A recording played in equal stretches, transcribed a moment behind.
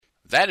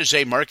That is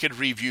a market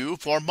review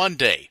for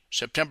Monday,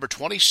 September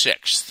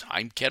 26th.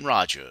 I'm Ken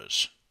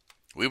Rogers.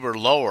 We were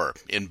lower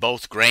in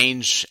both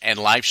grains and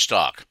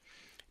livestock.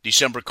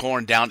 December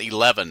corn down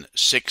 11,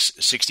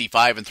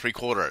 665 and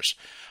 3/4.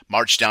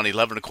 March down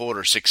 11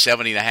 1/4,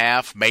 670 and a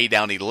half. May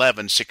down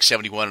 11,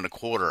 671 and a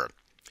quarter.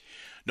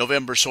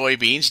 November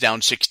soybeans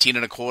down 16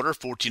 and a quarter,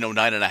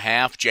 1409 and a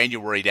half.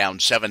 January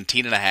down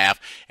 17 and a half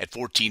at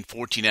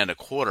 1414 and a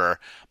quarter.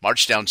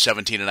 March down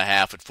 17 and a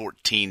half at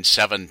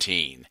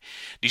 1417.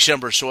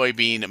 December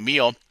soybean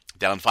meal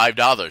down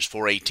 $5,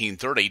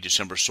 418.30.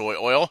 December soy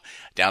oil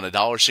down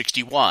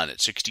 $1.61 at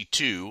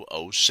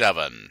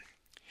 62.07.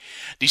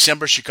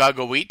 December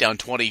Chicago wheat down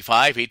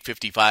 25,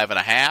 855 and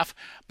a half.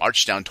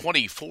 March down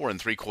 24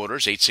 and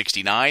 3/4,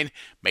 869.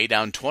 May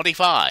down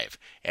 25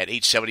 at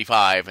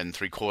 875 and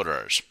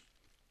 3/4.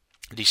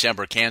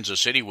 December Kansas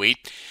City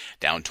wheat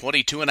down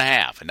 22 and a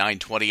half at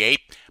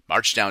 928.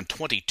 March down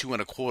 22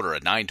 and a quarter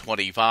at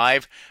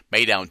 925.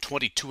 May down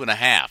 22 and a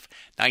half,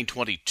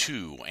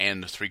 922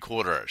 and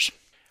 3/4.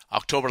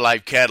 October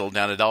live cattle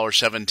down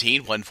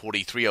 $1.17,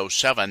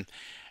 143.07.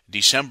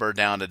 December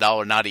down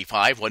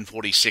 $1.95,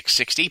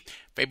 146.60.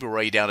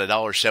 February down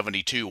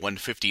 $1.72,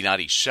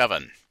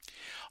 150.97.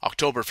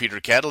 October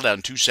feeder cattle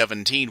down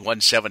 217,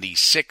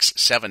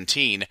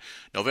 176.17.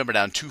 November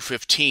down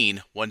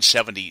 215,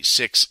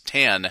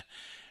 176.10.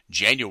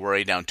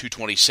 January down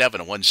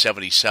 227,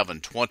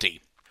 177.20.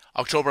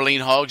 October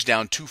lean hogs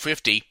down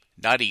 250,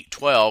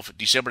 90.12.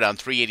 December down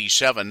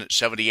 387,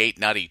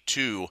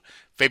 78.92.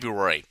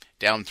 February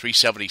down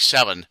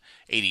 377,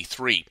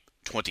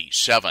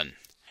 83.27.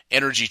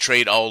 Energy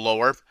trade all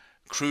lower.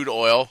 Crude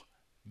oil,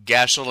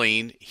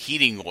 gasoline,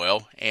 heating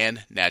oil,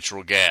 and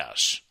natural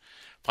gas.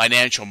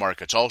 Financial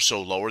markets also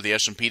lower. The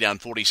S&P down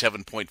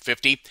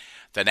 47.50.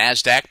 The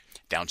Nasdaq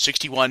down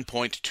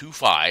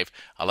 61.25,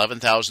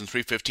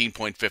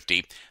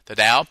 11,315.50. The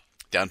Dow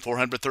down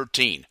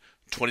 413,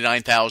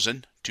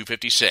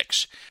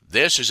 29,256.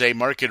 This is a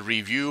market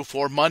review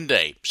for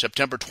Monday,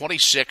 September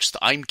 26th.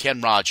 I'm Ken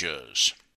Rogers.